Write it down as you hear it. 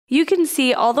You can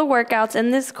see all the workouts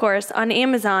in this course on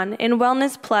Amazon and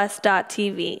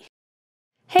wellnessplus.tv.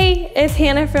 Hey, it's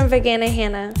Hannah from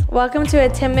VeganaHannah. Welcome to a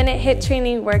 10-minute HIIT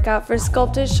training workout for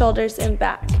sculpted shoulders and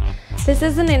back. This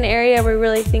isn't an area we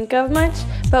really think of much,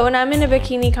 but when I'm in a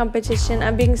bikini competition,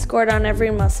 I'm being scored on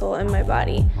every muscle in my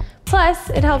body. Plus,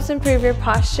 it helps improve your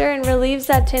posture and relieves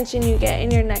that tension you get in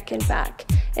your neck and back,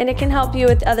 and it can help you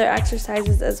with other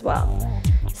exercises as well.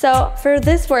 So for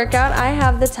this workout, I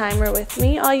have the timer with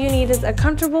me. All you need is a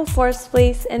comfortable floor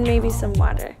space and maybe some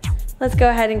water. Let's go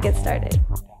ahead and get started.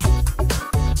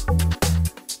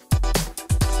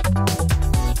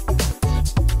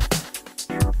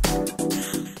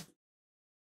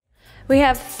 We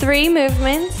have 3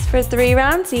 movements for 3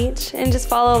 rounds each, and just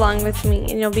follow along with me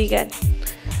and you'll be good.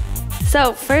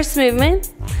 So first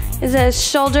movement is a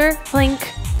shoulder plank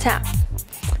tap.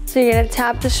 So you're gonna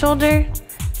tap the shoulder,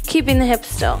 keeping the hips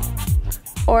still,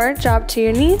 or drop to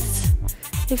your knees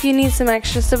if you need some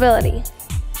extra stability.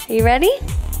 Are you ready?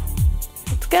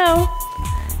 Let's go.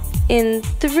 In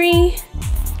 3,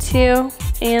 2,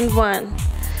 and 1.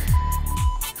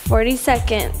 40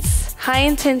 seconds. High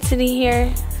intensity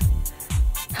here.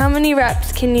 How many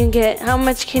reps can you get? How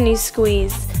much can you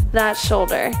squeeze that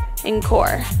shoulder and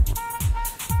core?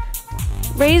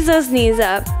 Raise those knees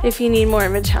up if you need more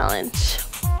of a challenge.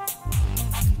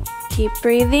 Keep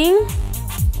breathing.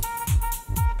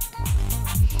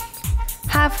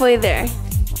 Halfway there.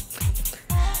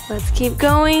 Let's keep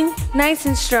going, nice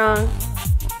and strong.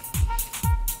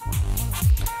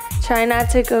 Try not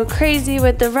to go crazy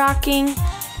with the rocking.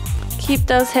 Keep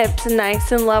those hips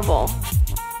nice and level.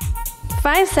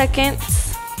 5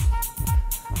 seconds.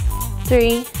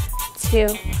 3, 2,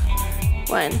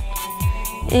 1.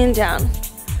 And down.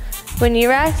 When you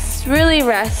rest, really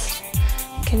rest.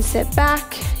 You can sit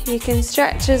back. You can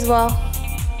stretch as well,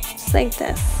 just like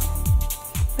this.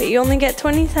 But you only get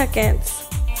 20 seconds,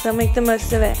 so make the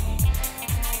most of it.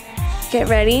 Get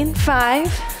ready in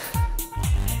 5,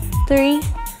 3,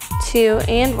 2,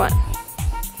 and 1.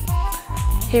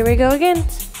 Here we go again.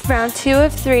 Round 2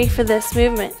 of 3 for this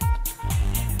movement.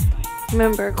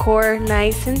 Remember, core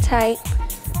nice and tight.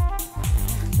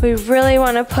 We really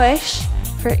want to push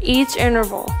for each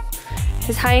interval.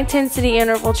 This high intensity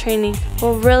interval training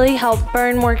will really help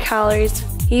burn more calories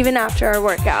even after our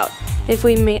workout if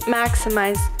we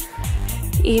maximize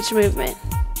each movement.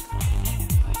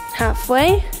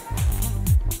 Halfway,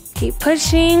 keep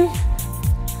pushing.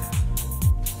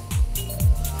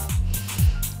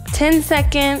 10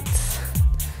 seconds.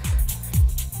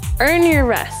 Earn your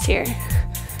rest here.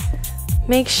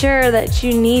 Make sure that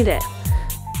you need it.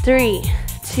 3,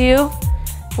 2,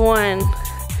 1.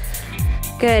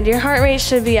 Good, your heart rate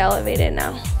should be elevated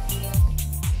now.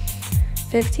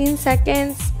 15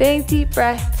 seconds, big deep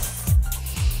breaths.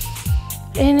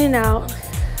 In and out.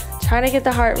 Try to get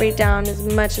the heart rate down as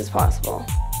much as possible.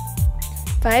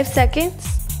 5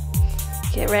 seconds.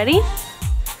 Get ready.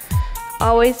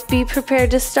 Always be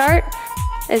prepared to start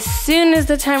as soon as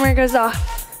the timer goes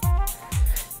off.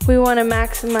 We want to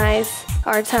maximize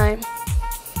our time.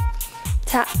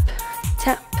 Tap,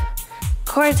 tap,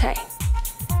 core tight.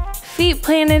 Feet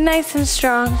planted nice and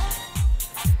strong.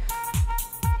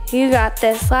 You got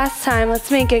this. Last time, let's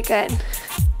make it good.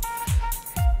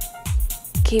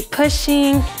 Keep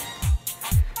pushing.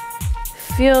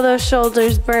 Feel those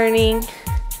shoulders burning.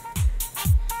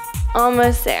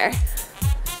 Almost there.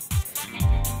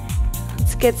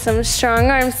 Let's get some strong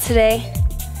arms today.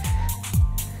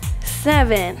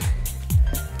 7,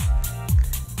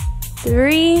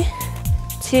 3,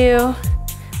 2,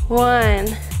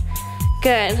 1.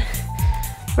 Good.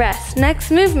 Rest.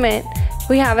 Next movement,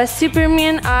 we have a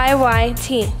Superman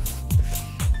IYT.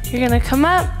 You're gonna come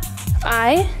up,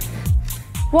 I,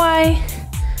 Y,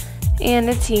 and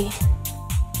a T.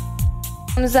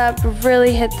 Thumbs up,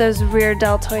 really hit those rear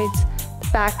deltoids,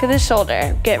 back of the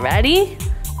shoulder. Get ready?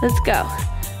 Let's go.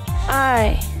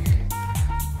 I,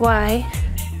 Y,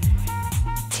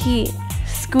 T.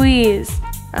 Squeeze.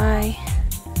 I,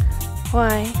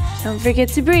 Y. Don't forget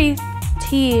to breathe.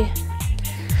 T.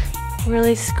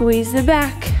 Really squeeze the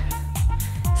back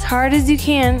as hard as you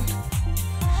can.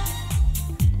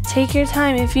 Take your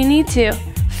time if you need to.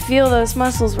 Feel those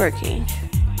muscles working.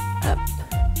 Up.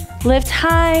 Lift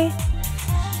high.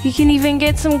 You can even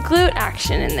get some glute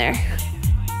action in there.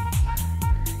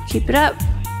 Keep it up.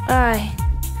 I,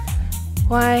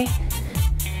 Y,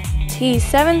 T.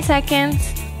 7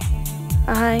 seconds.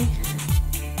 I,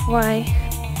 Y,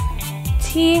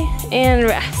 T, and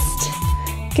rest.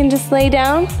 You can just lay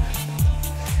down,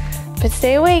 but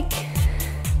stay awake.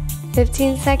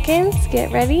 15 seconds,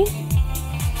 get ready.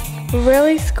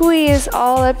 Really squeeze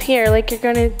all up here like you're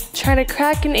gonna try to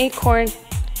crack an acorn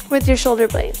with your shoulder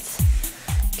blades.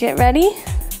 Get ready.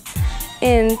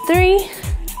 In 3,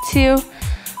 2,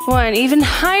 1. Even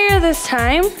higher this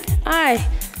time. I,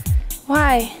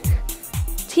 Y,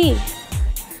 T.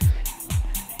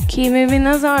 Keep moving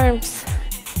those arms.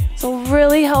 This will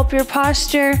really help your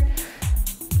posture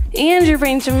and your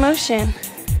range of motion.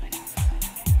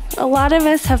 A lot of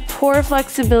us have poor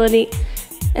flexibility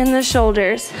in the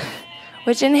shoulders,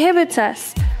 which inhibits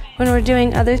us when we're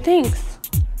doing other things.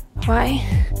 Y,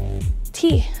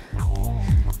 T,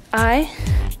 I,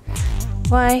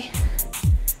 Y,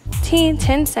 T,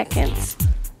 10 seconds.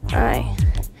 I,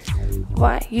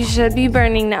 Y. You should be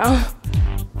burning now.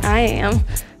 I am.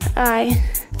 I,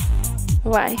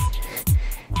 Y,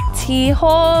 T,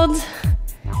 hold,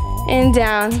 and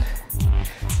down.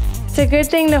 It's a good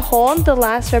thing to hold. The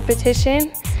last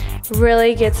repetition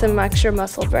really gets some extra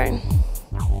muscle burn.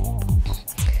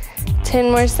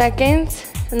 10 more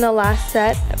seconds in the last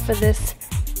set for this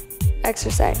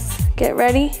exercise. Get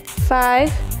ready.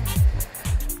 5,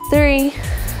 3,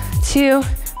 2,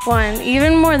 1.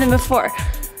 Even more than before.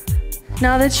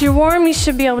 Now that you're warm, you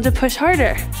should be able to push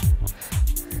harder.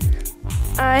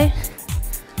 I,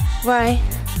 Y,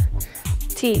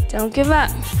 T. Don't give up.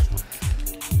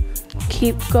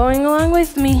 Keep going along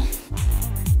with me.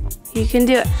 You can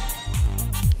do it.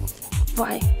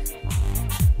 Y,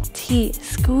 T.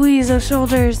 Squeeze those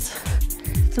shoulders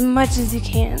as much as you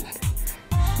can.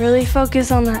 Really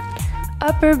focus on that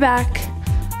upper back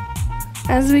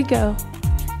as we go.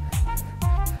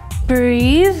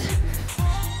 Breathe.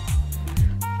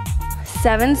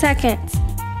 7 seconds.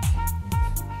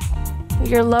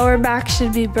 Your lower back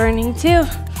should be burning too.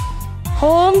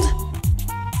 Hold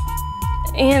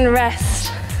and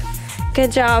rest.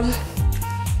 Good job.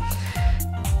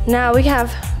 Now we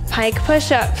have pike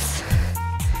push-ups.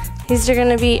 These are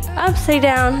gonna be upside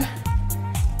down,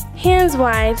 hands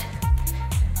wide.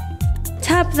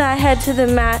 Tap that head to the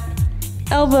mat,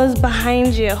 elbows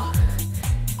behind you.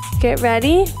 Get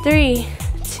ready. 3,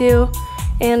 2,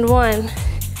 and 1.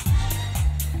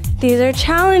 These are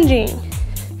challenging.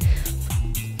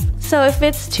 So if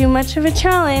it's too much of a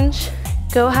challenge,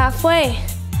 go halfway.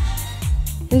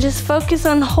 And just focus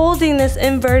on holding this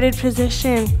inverted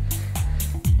position.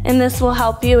 And this will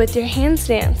help you with your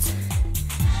handstands.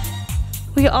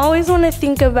 We always want to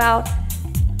think about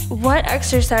what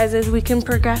exercises we can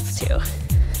progress to,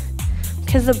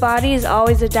 because the body is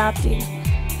always adapting.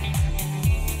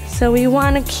 So we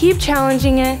want to keep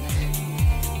challenging it,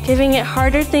 giving it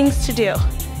harder things to do,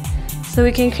 so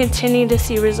we can continue to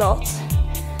see results.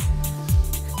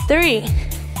 3,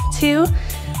 2,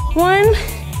 1.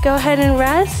 Go ahead and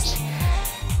rest.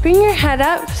 Bring your head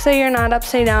up so you're not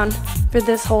upside down for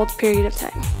this whole period of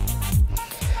time.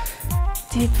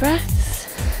 Deep breaths.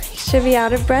 You should be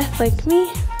out of breath like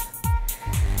me.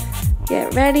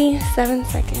 Get ready. 7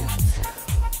 seconds.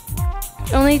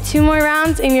 Only 2 more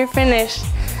rounds and you're finished.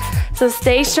 So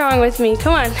stay strong with me.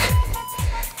 Come on.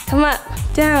 Come up,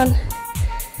 down.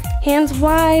 Hands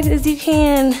wide as you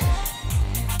can.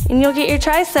 And you'll get your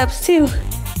triceps too.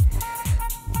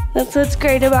 That's what's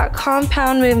great about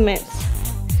compound movements.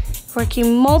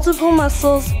 Working multiple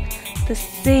muscles at the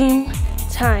same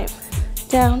time.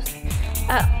 Down,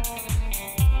 up.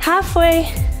 Halfway.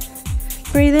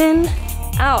 Breathe in,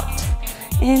 out.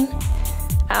 In,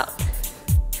 out.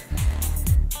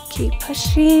 Keep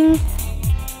pushing.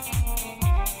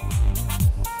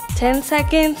 10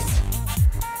 seconds.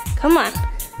 Come on.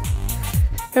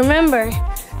 Remember,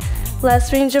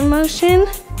 less range of motion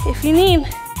if you need.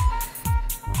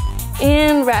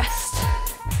 And rest.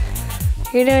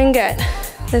 You're doing good.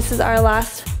 This is our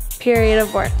last period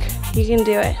of work. You can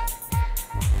do it.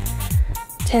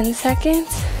 10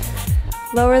 seconds.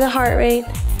 Lower the heart rate.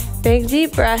 Big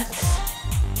deep breaths.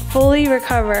 Fully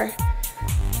recover.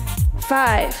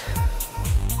 5,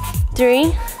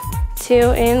 3, 2,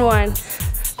 and 1.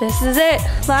 This is it.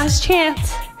 Last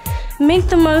chance. Make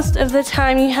the most of the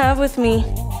time you have with me.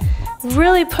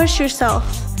 Really push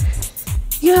yourself.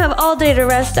 You have all day to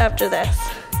rest after this.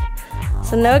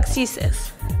 So no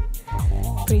excuses.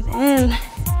 Breathe in,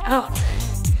 out.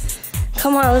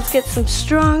 Come on, let's get some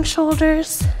strong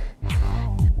shoulders.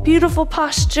 Beautiful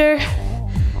posture.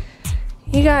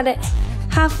 You got it.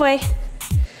 Halfway.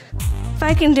 If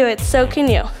I can do it, so can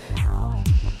you.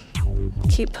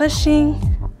 Keep pushing.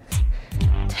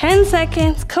 10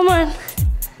 seconds, come on.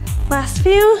 Last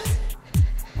few.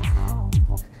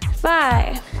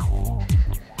 5,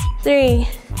 3,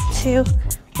 2,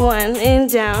 1, and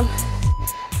down.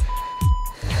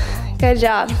 Good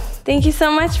job. Thank you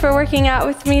so much for working out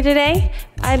with me today.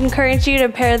 I'd encourage you to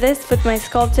pair this with my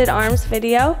sculpted arms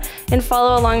video and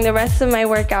follow along the rest of my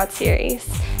workout series.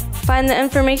 Find the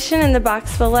information in the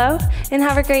box below and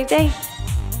have a great day.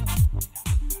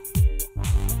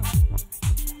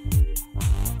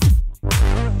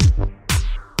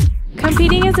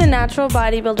 Competing as a natural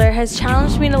bodybuilder has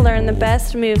challenged me to learn the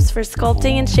best moves for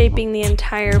sculpting and shaping the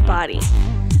entire body.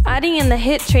 Adding in the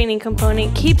HIIT training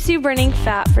component keeps you burning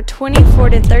fat for 24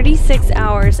 to 36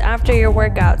 hours after your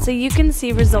workout so you can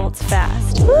see results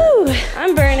fast. Woo!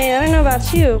 I'm burning, I don't know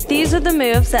about you. These are the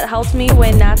moves that helped me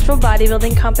win natural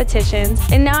bodybuilding competitions,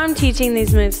 and now I'm teaching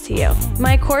these moves to you.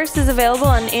 My course is available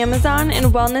on Amazon and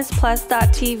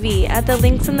wellnessplus.tv at the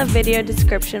links in the video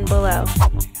description below.